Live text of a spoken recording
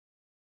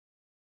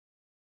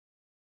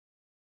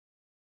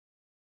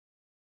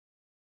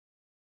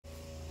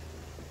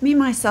Me,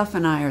 myself,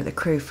 and I are the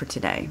crew for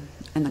today,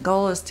 and the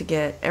goal is to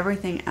get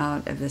everything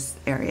out of this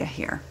area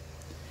here.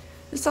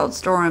 This old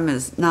storeroom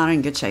is not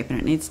in good shape and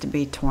it needs to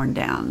be torn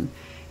down.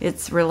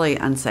 It's really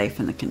unsafe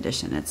in the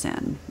condition it's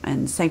in,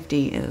 and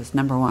safety is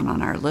number one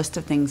on our list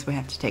of things we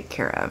have to take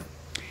care of.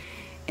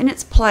 In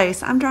its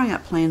place, I'm drawing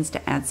up plans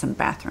to add some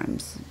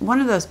bathrooms. One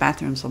of those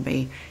bathrooms will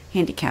be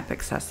handicap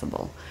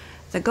accessible.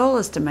 The goal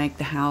is to make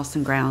the house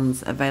and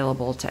grounds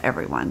available to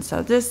everyone,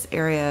 so this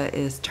area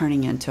is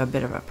turning into a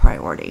bit of a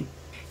priority.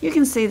 You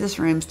can see this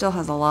room still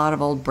has a lot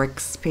of old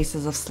bricks,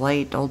 pieces of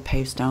slate, old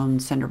pavestone,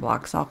 cinder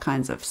blocks, all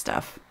kinds of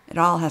stuff. It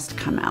all has to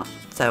come out,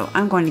 so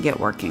I'm going to get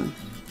working.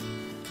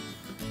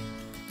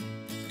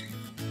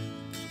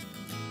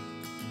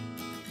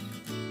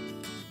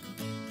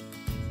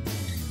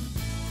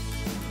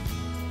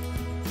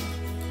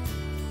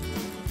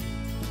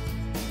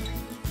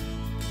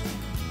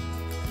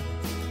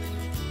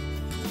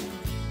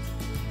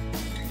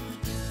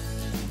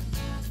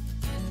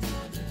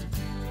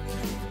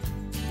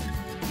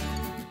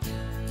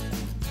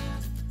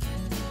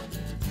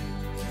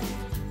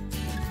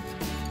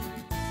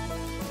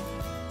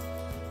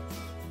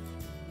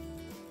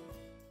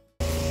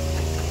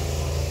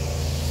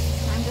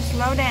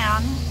 Slow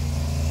down.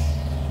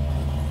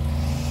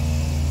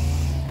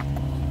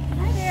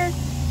 Hi there.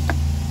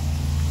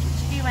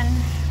 What you doing?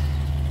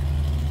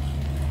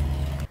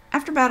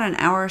 After about an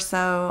hour or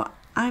so,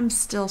 I'm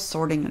still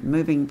sorting and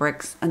moving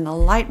bricks, and the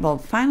light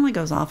bulb finally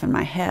goes off in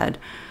my head.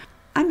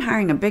 I'm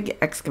hiring a big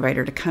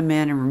excavator to come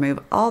in and remove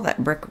all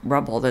that brick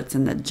rubble that's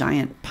in the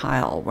giant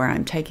pile where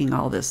I'm taking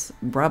all this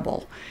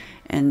rubble.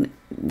 And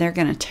they're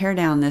going to tear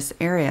down this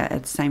area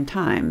at the same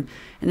time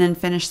and then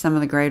finish some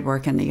of the grade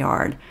work in the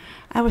yard.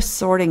 I was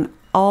sorting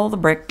all the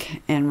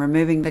brick and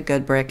removing the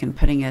good brick and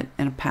putting it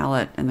in a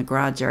pallet in the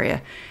garage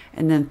area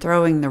and then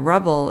throwing the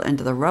rubble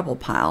into the rubble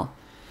pile.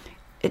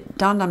 It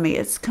dawned on me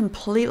it's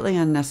completely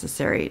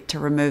unnecessary to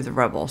remove the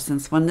rubble,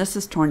 since when this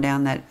is torn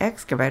down, that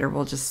excavator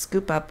will just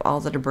scoop up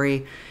all the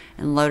debris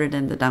and load it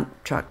in the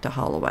dump truck to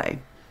haul away.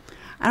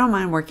 I don't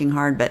mind working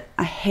hard, but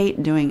I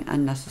hate doing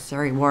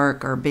unnecessary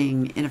work or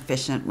being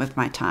inefficient with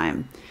my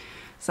time.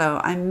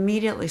 So I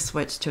immediately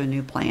switched to a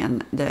new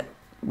plan that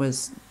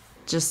was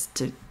just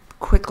to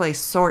quickly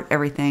sort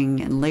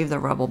everything and leave the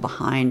rubble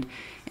behind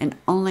and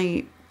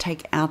only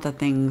take out the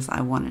things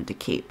I wanted to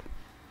keep.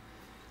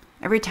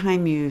 Every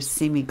time you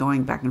see me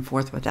going back and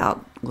forth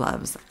without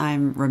gloves,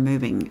 I'm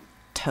removing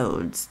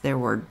toads. There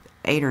were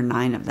 8 or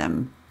 9 of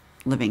them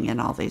living in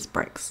all these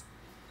bricks.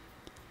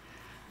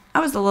 I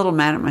was a little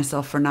mad at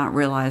myself for not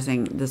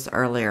realizing this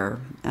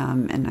earlier,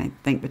 and I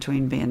think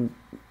between being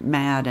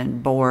mad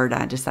and bored,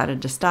 I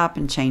decided to stop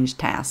and change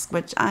tasks,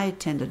 which I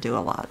tend to do a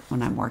lot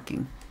when I'm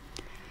working.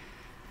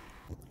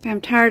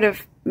 I'm tired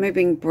of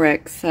moving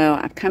bricks, so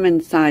I've come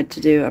inside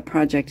to do a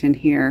project in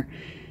here.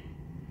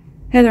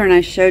 Heather and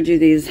I showed you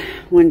these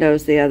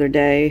windows the other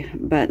day,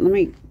 but let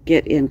me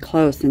get in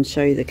close and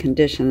show you the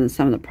condition and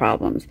some of the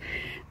problems.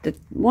 The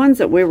ones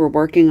that we were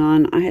working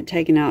on, I had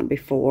taken out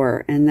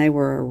before, and they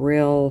were a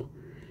real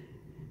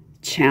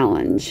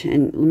challenge.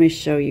 And let me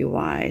show you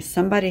why.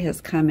 Somebody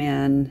has come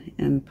in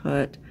and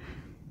put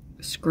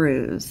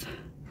screws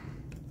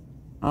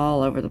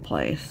all over the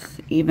place,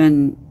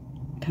 even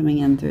coming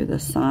in through the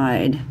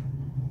side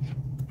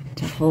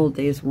to hold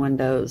these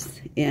windows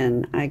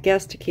in. I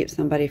guess to keep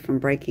somebody from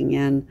breaking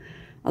in,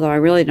 although I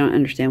really don't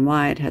understand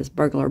why. It has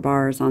burglar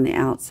bars on the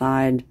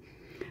outside.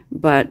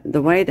 But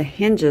the way the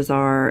hinges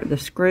are, the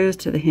screws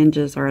to the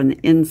hinges are on the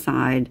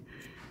inside.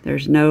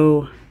 There's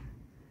no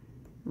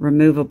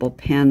removable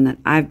pin that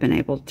I've been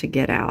able to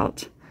get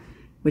out,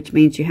 which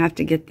means you have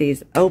to get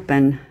these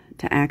open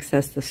to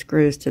access the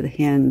screws to the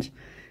hinge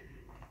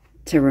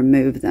to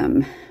remove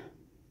them.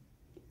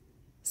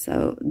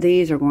 So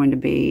these are going to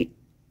be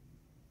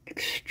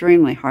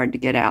extremely hard to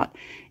get out.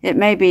 It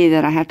may be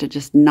that I have to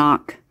just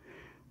knock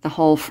the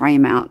whole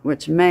frame out,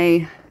 which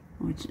may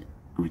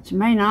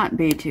not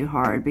be too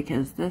hard,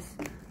 because this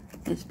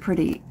is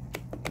pretty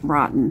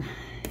rotten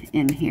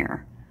in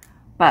here.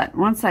 But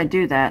once I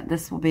do that,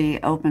 this will be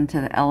open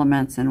to the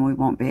elements and we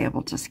won't be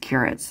able to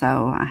secure it.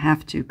 So I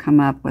have to come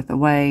up with a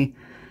way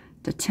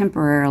to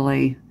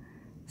temporarily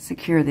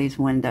secure these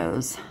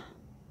windows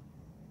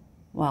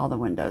while the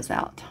window's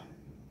out.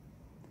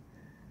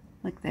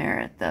 Look there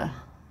at the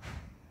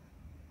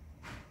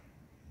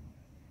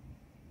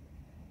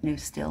new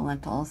steel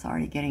lintels,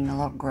 already getting a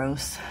little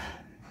gross.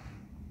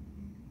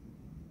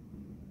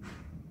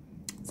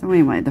 So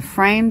anyway, the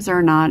frames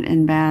are not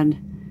in bad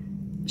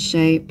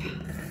shape,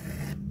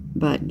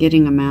 but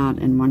getting them out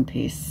in one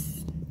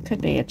piece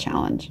could be a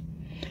challenge.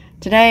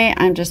 Today,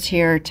 I'm just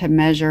here to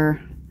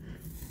measure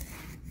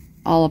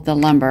all of the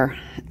lumber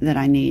that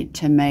I need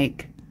to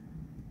make,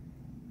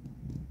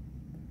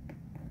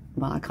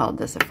 well, I called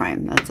this a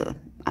frame.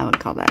 I would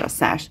call that a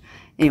sash.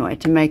 Anyway,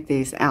 to make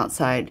these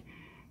outside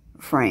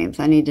frames,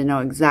 I need to know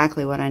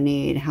exactly what I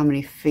need, how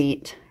many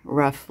feet,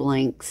 rough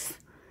lengths,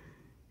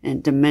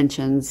 and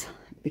dimensions,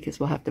 because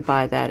we'll have to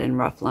buy that in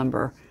rough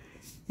lumber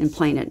and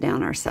plane it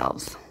down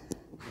ourselves.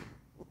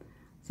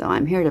 So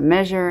I'm here to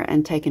measure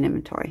and take an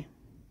inventory.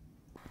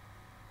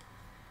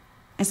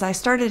 As I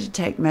started to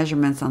take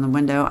measurements on the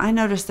window, I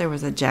noticed there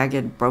was a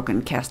jagged,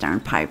 broken cast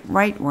iron pipe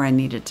right where I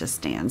needed to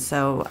stand.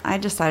 So I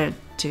decided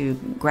to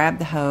grab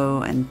the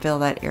hoe and fill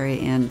that area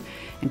in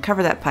and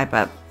cover that pipe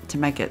up to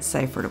make it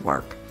safer to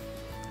work.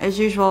 As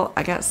usual,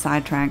 I got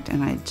sidetracked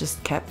and I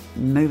just kept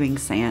moving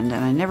sand,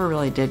 and I never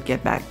really did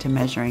get back to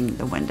measuring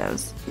the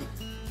windows.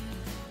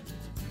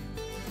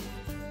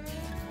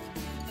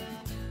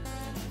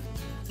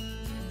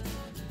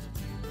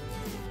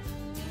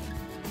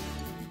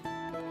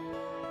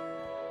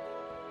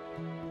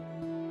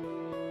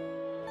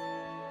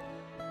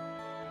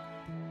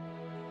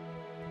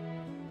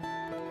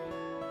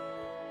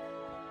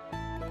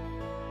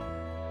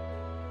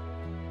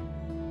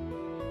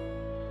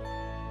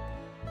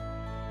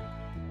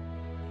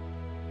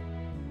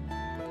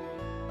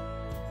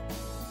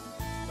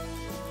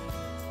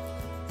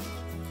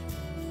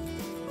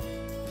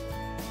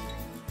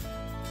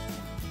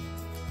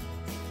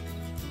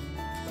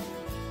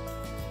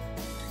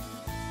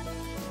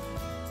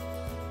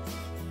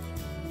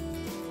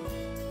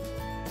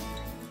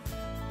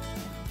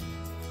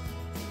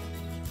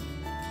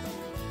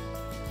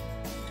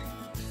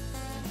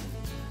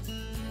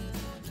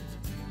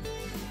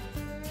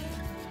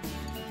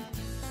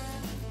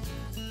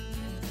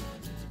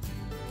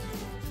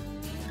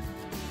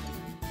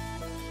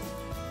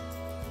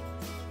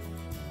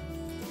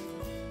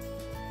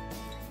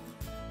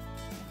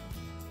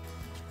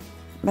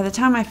 By the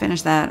time I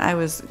finished that, I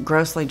was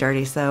grossly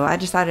dirty, so I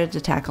decided to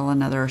tackle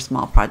another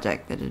small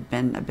project that had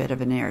been a bit of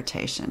an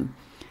irritation.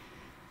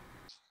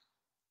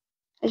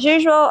 As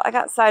usual, I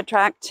got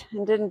sidetracked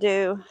and didn't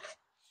do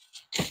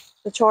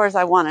the chores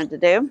I wanted to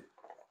do,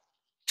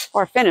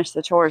 or finish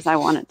the chores I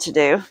wanted to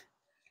do.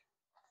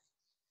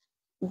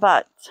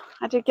 But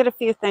I did get a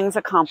few things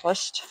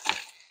accomplished,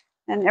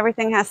 and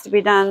everything has to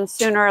be done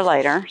sooner or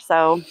later,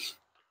 so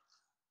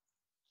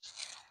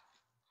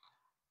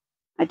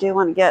I do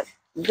want to get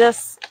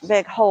this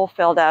big hole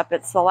filled up.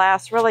 It's the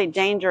last really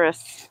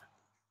dangerous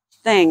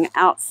thing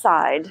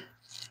outside,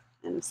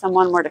 and if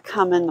someone were to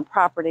come in the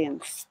property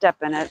and step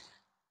in it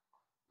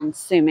and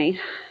sue me,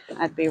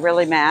 I'd be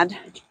really mad.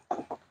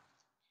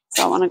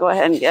 So I want to go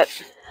ahead and get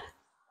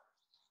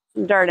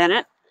some dirt in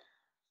it.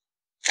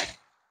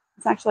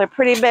 It's actually a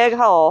pretty big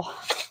hole.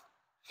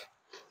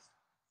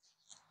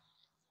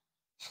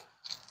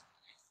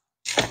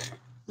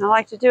 I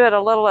like to do it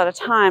a little at a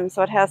time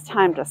so it has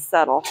time to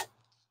settle.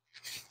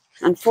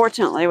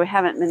 Unfortunately, we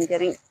haven't been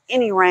getting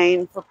any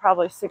rain for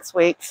probably 6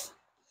 weeks.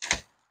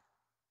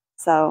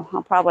 So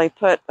I'll probably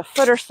put a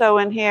foot or so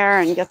in here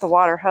and get the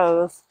water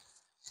hose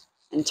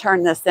and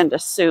turn this into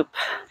soup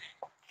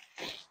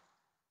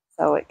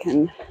so it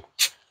can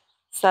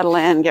settle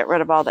in, get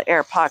rid of all the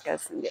air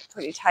pockets, and get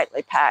pretty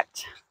tightly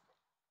packed.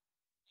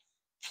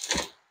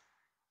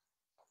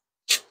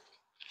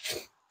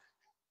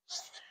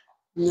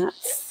 And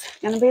that's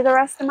going to be the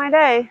rest of my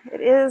day.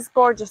 It is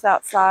gorgeous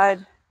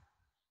outside.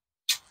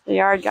 The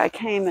yard guy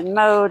came and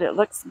mowed. It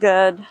looks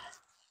good.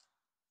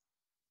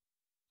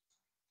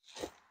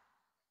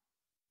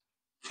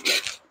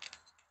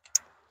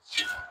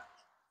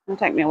 It'll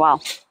take me a while.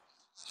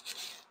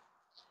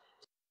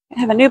 I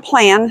have a new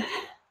plan.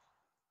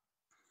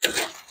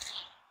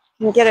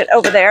 And get it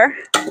over there.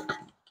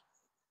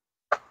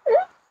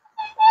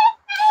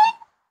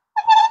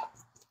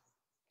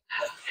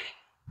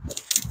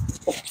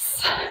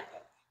 Oops.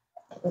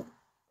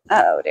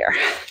 Oh dear.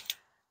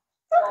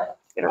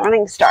 Get a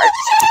running start.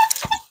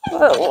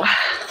 Whoa.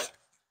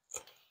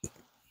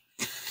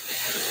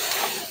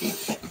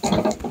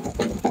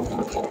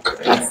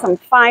 That's some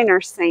finer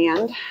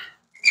sand.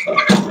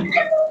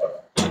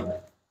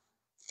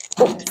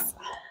 Oops.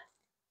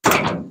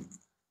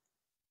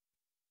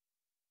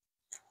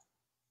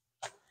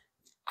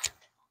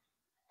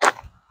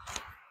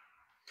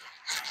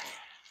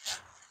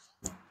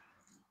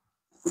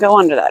 Go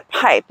under that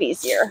pipe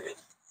easier.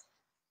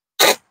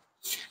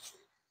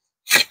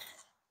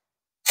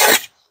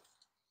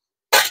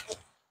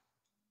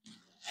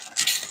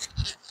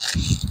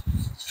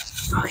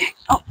 Okay.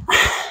 Oh.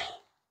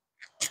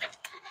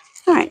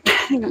 All right. I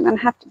think I'm going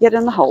to have to get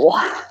in the hole.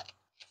 Oh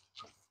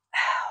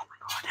my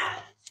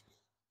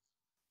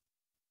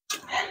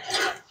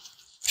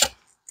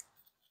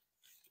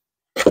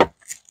God.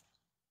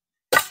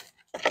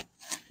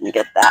 Let me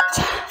get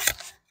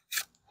that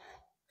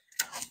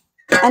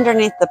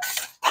underneath the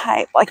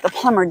pipe like the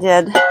plumber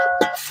did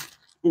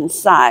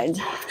inside.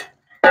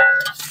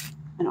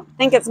 I don't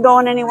think it's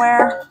going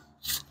anywhere.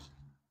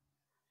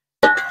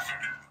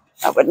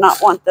 I would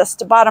not want this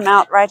to bottom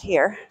out right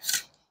here.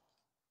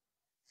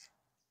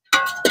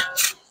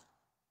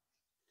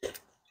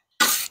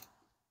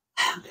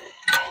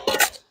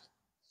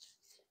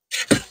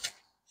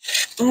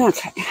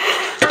 Okay.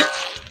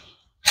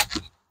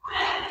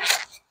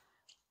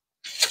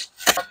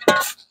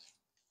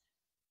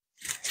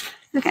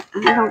 Okay, I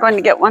think I'm going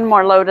to get one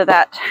more load of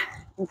that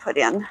and put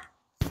in.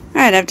 All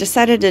right, I've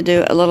decided to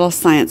do a little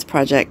science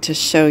project to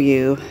show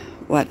you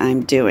what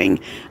I'm doing.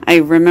 I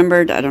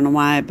remembered, I don't know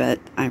why, but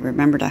I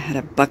remembered I had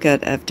a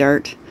bucket of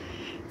dirt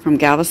from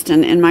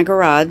Galveston in my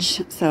garage.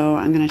 So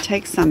I'm going to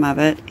take some of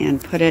it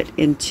and put it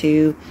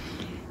into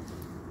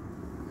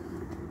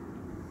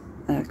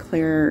a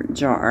clear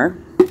jar.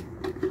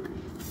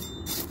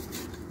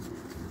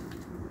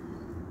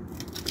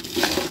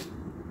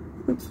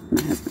 Oops,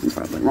 my husband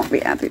probably won't be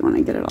happy when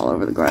I get it all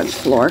over the garage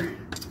floor.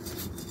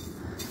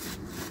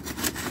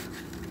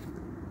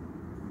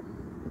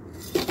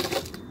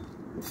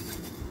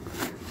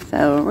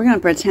 So we're going to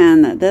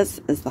pretend that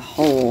this is the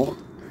hole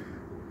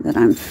that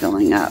I'm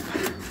filling up.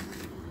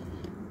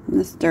 And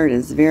this dirt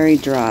is very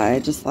dry,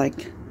 just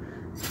like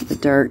the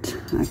dirt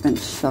I've been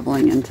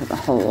shoveling into the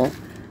hole.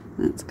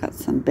 And it's got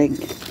some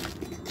big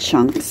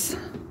chunks.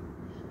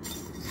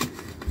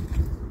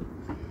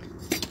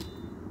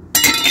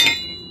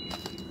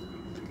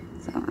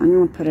 So I'm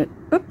going to put it,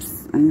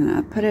 oops, I'm going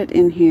to put it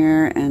in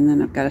here, and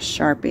then I've got a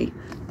Sharpie.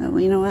 Oh, well,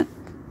 you know what?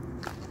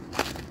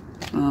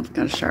 Oh, I've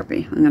got a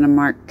Sharpie. I'm going to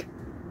mark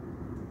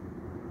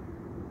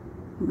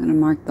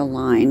the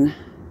line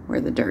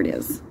where the dirt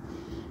is.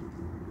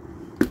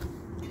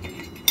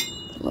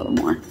 A little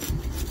more.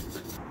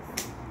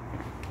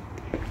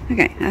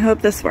 Okay, I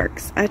hope this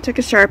works. I took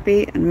a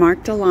Sharpie and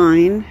marked a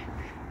line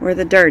where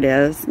the dirt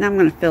is. Now I'm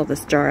going to fill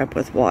this jar up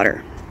with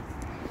water.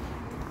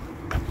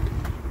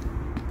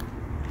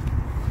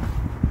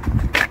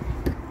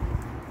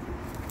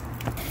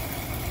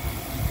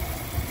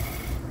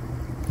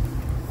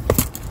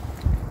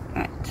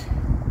 Alright.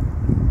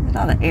 Look at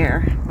all the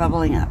air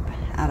bubbling up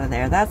out of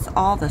there. That's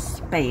all the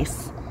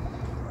space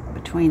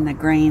between the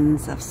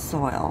grains of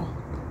soil.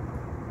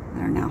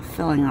 They're now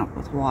filling up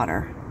with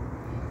water.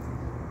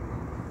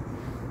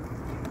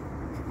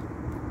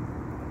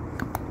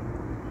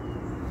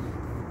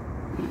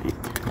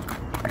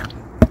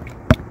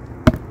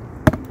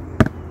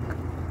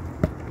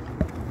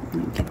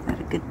 Give that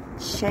a good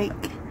shake,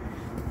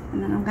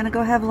 and then I'm gonna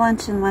go have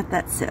lunch and let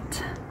that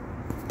sit.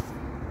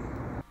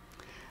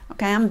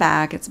 Okay, I'm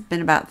back. It's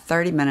been about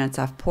 30 minutes.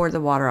 I've poured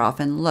the water off,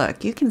 and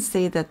look, you can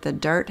see that the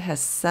dirt has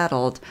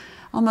settled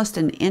almost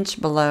an inch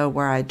below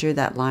where I drew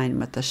that line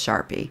with the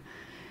Sharpie.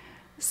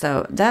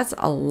 So that's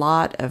a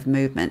lot of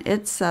movement.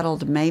 It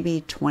settled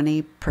maybe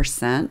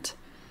 20%.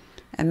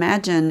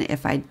 Imagine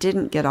if I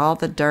didn't get all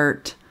the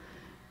dirt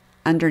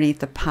underneath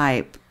the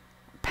pipe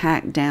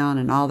packed down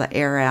and all the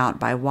air out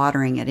by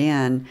watering it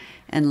in,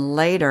 and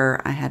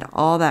later I had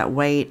all that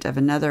weight of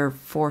another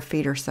 4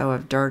 feet or so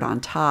of dirt on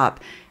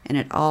top, and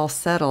it all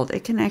settled.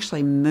 It can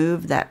actually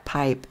move that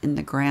pipe in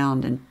the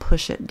ground and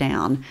push it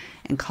down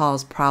and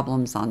cause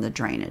problems on the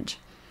drainage.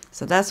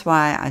 So that's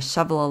why I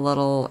shovel a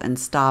little and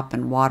stop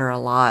and water a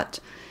lot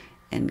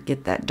and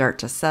get that dirt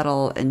to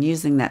settle, and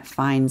using that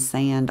fine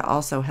sand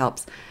also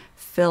helps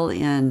fill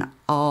in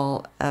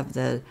all of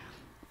the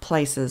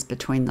places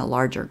between the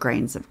larger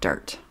grains of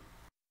dirt.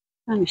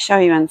 Let me show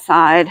you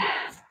inside.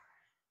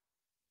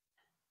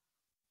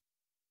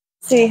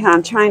 See how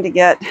I'm trying to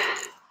get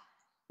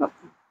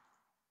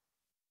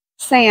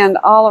sand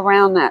all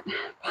around that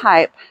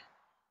pipe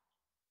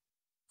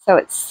so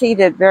it's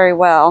seated very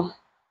well,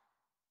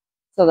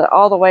 so that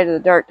all the weight of the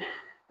dirt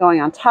going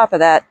on top of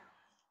that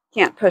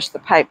can't push the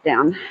pipe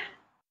down.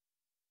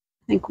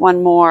 I think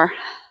one more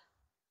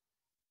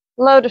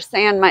load of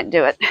sand might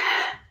do it.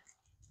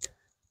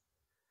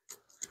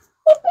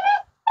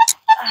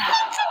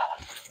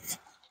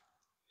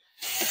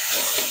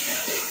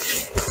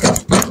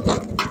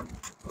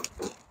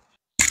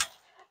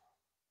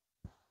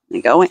 Let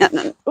me go in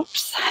and,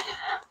 oops,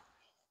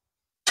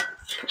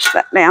 push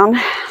that down.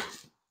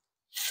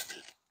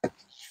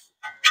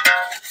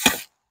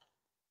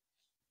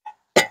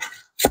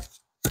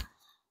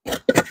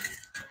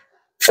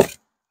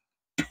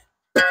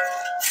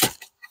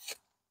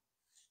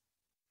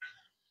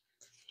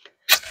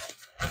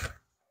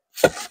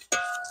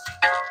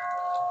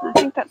 I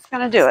think that's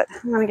going to do it.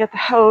 I'm going to get the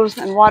hose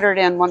and water it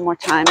in one more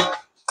time.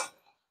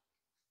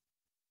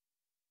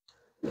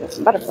 Get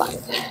some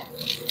butterflies.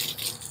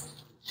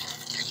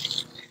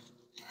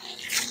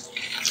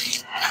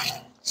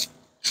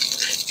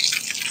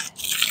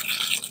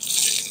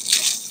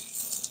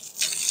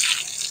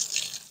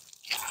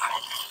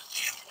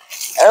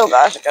 Oh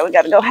gosh, okay, we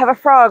got to go have a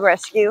frog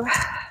rescue.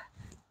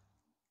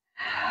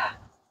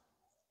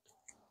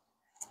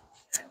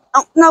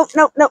 Oh, no,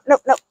 no, no, no,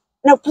 no.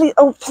 No, please,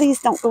 oh, please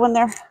don't go in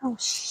there. Oh,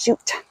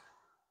 shoot.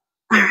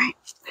 All right.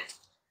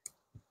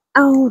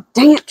 Oh,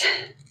 dang it.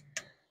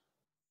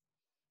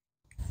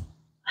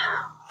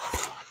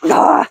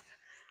 Ah,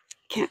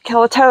 can't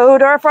kill a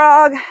toad or a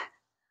frog.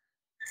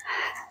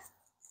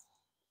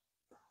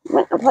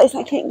 Went in a place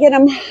I can't get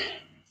them.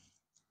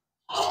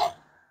 Oh,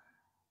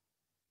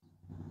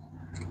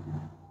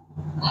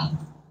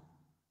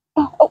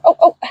 oh, oh,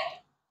 oh.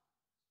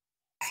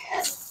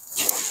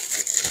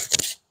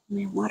 Let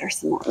me water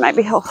some more.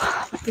 Maybe he'll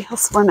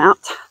swim out.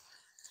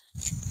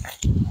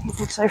 He's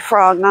actually a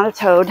frog, not a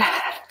toad.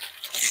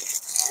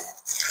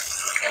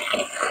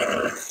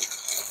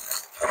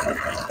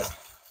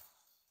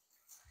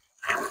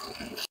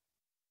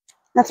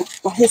 Okay,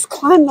 well, he's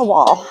climbed the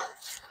wall.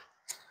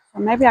 So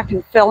maybe I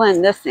can fill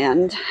in this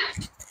end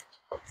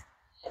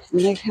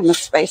and leave him a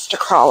space to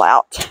crawl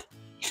out.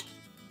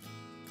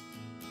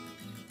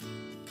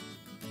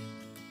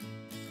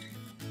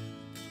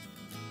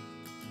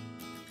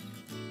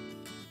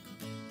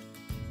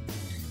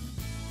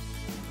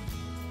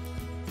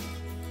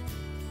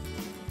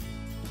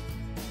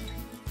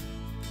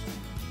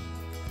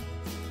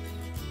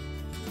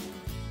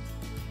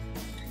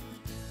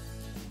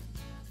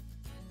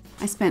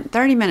 I spent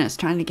 30 minutes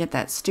trying to get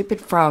that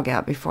stupid frog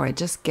out before I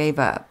just gave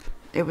up.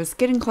 It was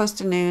getting close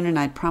to noon and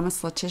I'd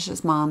promised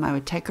Letitia's mom I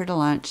would take her to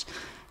lunch,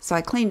 so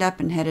I cleaned up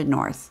and headed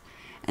north.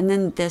 And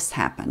then this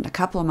happened, a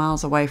couple of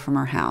miles away from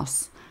her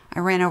house.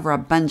 I ran over a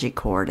bungee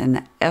cord and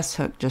the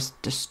S-hook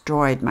just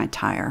destroyed my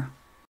tire.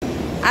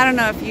 I don't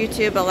know if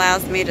YouTube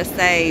allows me to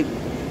say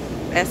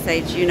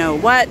SH you know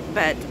what,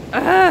 but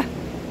I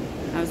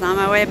was on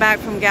my way back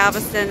from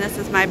Galveston. This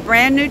is my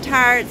brand new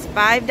tire. It's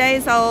 5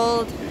 days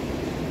old.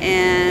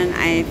 And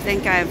I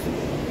think I've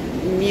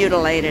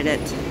mutilated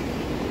it.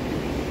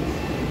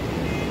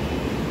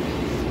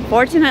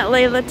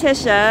 Fortunately,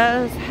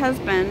 Letitia's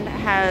husband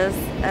has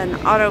an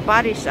auto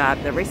body shop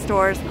that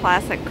restores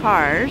classic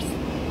cars.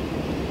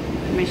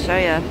 Let me show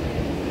you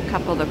a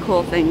couple of the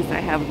cool things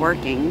I have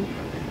working.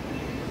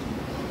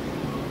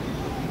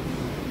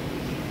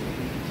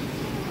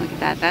 Look at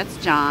that, that's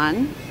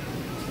John.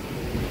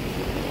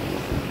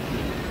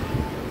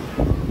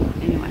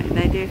 Anyway,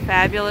 they do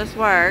fabulous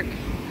work.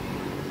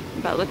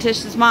 But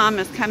Letitia's mom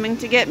is coming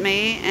to get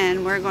me,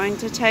 and we're going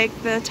to take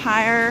the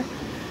tire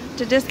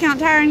to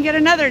Discount Tire and get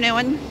another new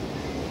one.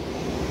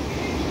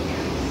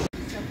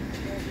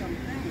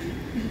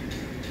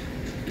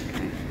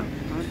 Okay.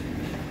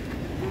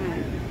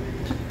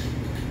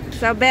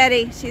 So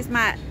Betty, she's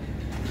my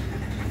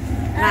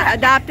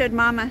adopted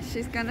mama.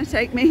 She's gonna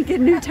take me and get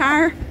a new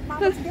tire.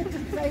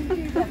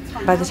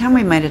 By the time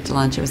we made it to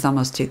lunch, it was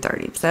almost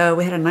 2:30. So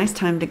we had a nice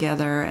time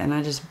together, and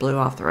I just blew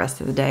off the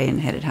rest of the day and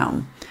headed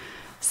home.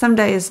 Some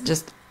days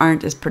just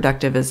aren't as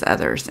productive as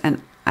others,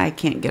 and I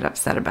can't get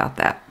upset about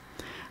that.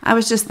 I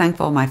was just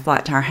thankful my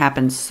flat tire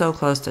happened so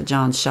close to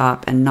John's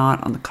shop and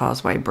not on the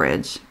Causeway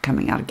Bridge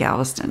coming out of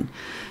Galveston.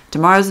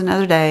 Tomorrow's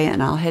another day,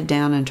 and I'll head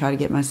down and try to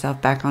get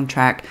myself back on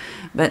track,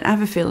 but I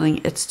have a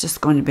feeling it's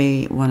just going to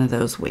be one of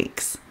those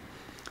weeks.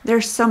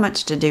 There's so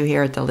much to do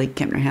here at the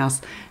League-Kempner House.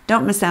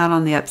 Don't miss out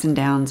on the ups and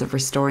downs of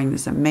restoring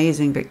this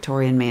amazing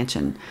Victorian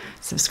mansion.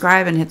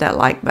 Subscribe and hit that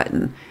like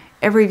button.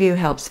 Every view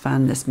helps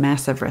fund this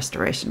massive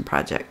restoration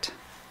project.